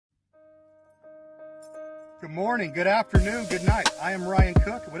Good morning, good afternoon, good night. I am Ryan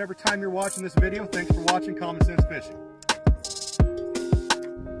Cook. Whatever time you're watching this video, thanks for watching Common Sense Fishing.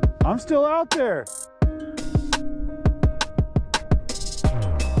 I'm still out there.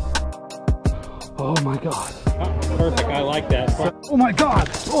 Oh my God. Oh, perfect, I like that. Oh my God,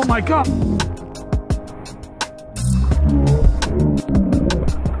 oh my God.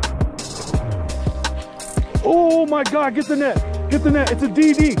 Oh my God, get the net, it's a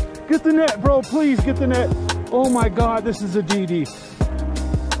DD. Get the net, bro, please get the net. Oh my God, this is a DD.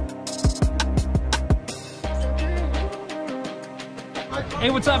 Hey,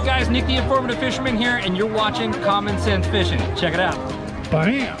 what's up guys? Nick the Informative Fisherman here, and you're watching Common Sense Fishing. Check it out.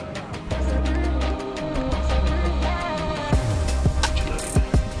 Bam!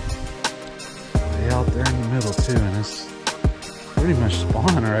 Way out there in the middle too, and it's pretty much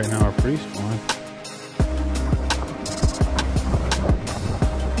spawning right now, or pre-spawn.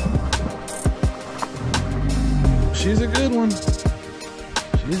 She's a good one.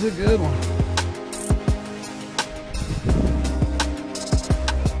 She's a good one.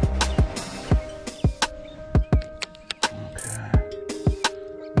 Okay.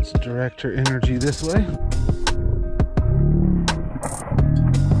 Let's direct her energy this way.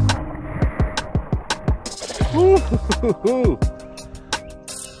 Woo-hoo-hoo-hoo.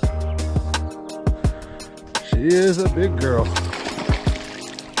 She is a big girl.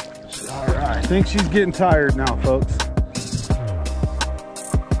 I think she's getting tired now, folks.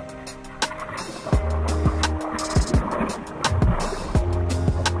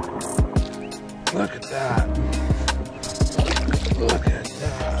 Look at that. Look at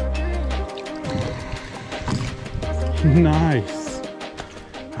that. Nice.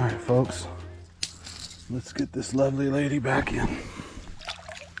 All right, folks. Let's get this lovely lady back in.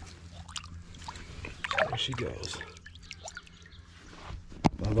 There she goes.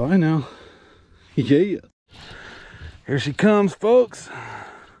 Bye-bye now. Yeah. Here she comes, folks.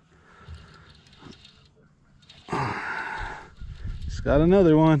 She's got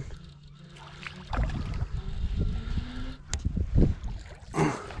another one.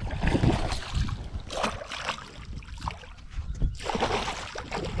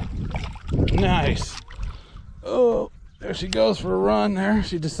 Nice. Oh, there she goes for a run there.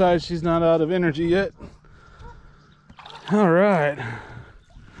 She decides she's not out of energy yet. All right.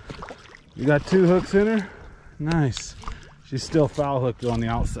 You got 2 hooks in her. Nice. She's still foul hooked on the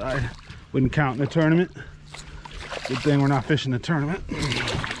outside. Wouldn't count in the tournament. Good thing we're not fishing the tournament.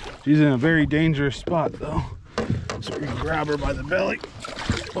 She's in a very dangerous spot though. So we're gonna grab her by the belly.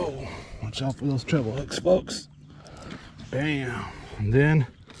 Oh, watch out for those treble hooks, folks. Bam. And then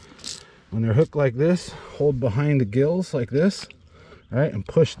when they're hooked like this, hold behind the gills like this, right? And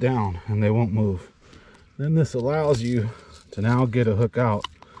push down and they won't move. Then this allows you to now get a hook out.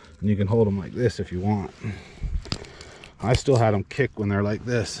 And you can hold them like this if you want. I still had them kick when they're like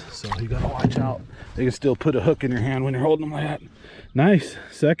this, so you gotta watch out. They can still put a hook in your hand when you're holding them like that. Nice,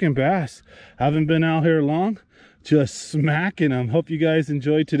 second bass. Haven't been out here long, just smacking them. Hope you guys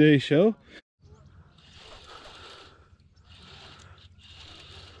enjoyed today's show.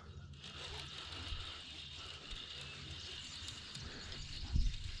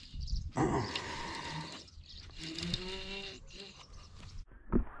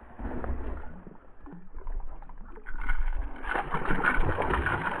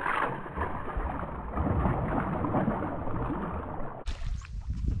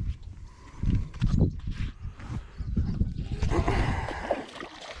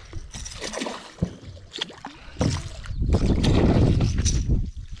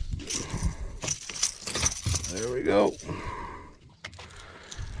 There we go.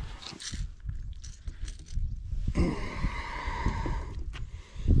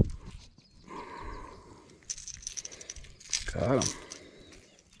 Got him.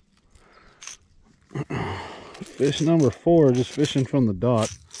 Fish number 4, just fishing from the dock.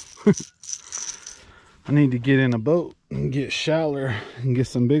 I need to get in a boat and get shallower and get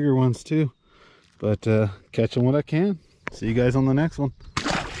some bigger ones too. But catching what I can. See you guys on the next one.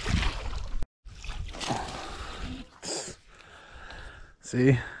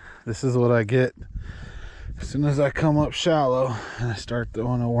 See, this is what I get as soon as I come up shallow and I start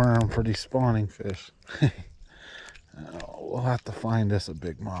throwing a worm for these spawning fish. We'll have to find us a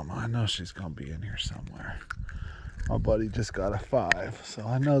big mama. I know she's gonna be in here somewhere. My buddy just got a 5, so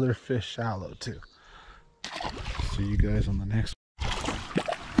I know they're fish shallow too. See you guys on the next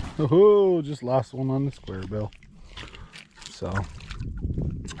one. Oh, just lost one on the square bill. So,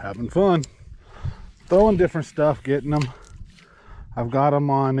 having fun. Throwing different stuff, getting them. I've got them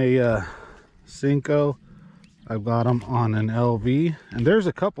on a Senko. I've got them on an LV. And there's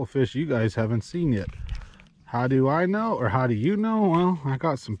a couple fish you guys haven't seen yet. How do I know, or how do you know? Well, I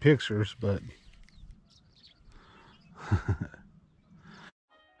got some pictures, but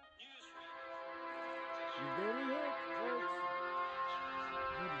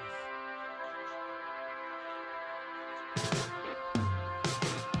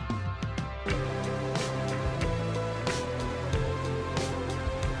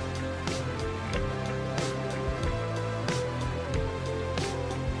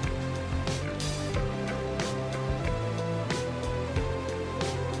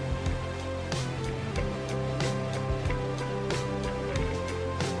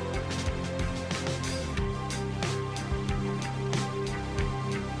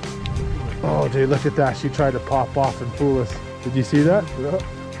oh, dude, look at that. She tried to pop off and fool us. Did you see that? Yeah.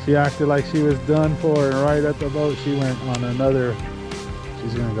 She acted like she was done for, and right at the boat, she went on another.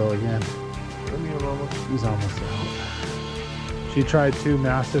 She's gonna go again. She's almost out. She tried 2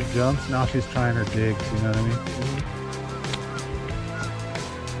 massive jumps. Now she's trying her digs, you know what I mean?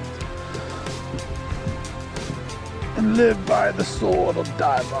 And live by the sword or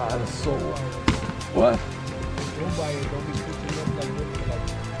die by the sword. What?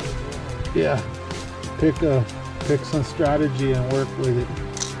 Yeah, pick some strategy and work with it,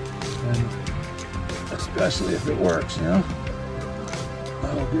 and especially if it works, you know.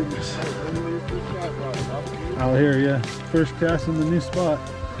 Oh goodness. Out here, yeah, first cast in the new spot.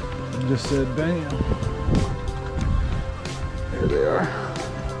 And just said bam. There they are.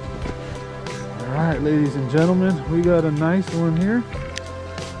 All right, ladies and gentlemen, we got a nice one here.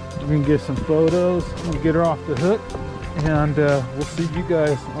 We can get some photos. We'll get her off the hook, and we'll see you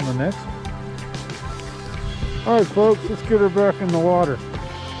guys on the next one. All right, folks, let's get her back in the water.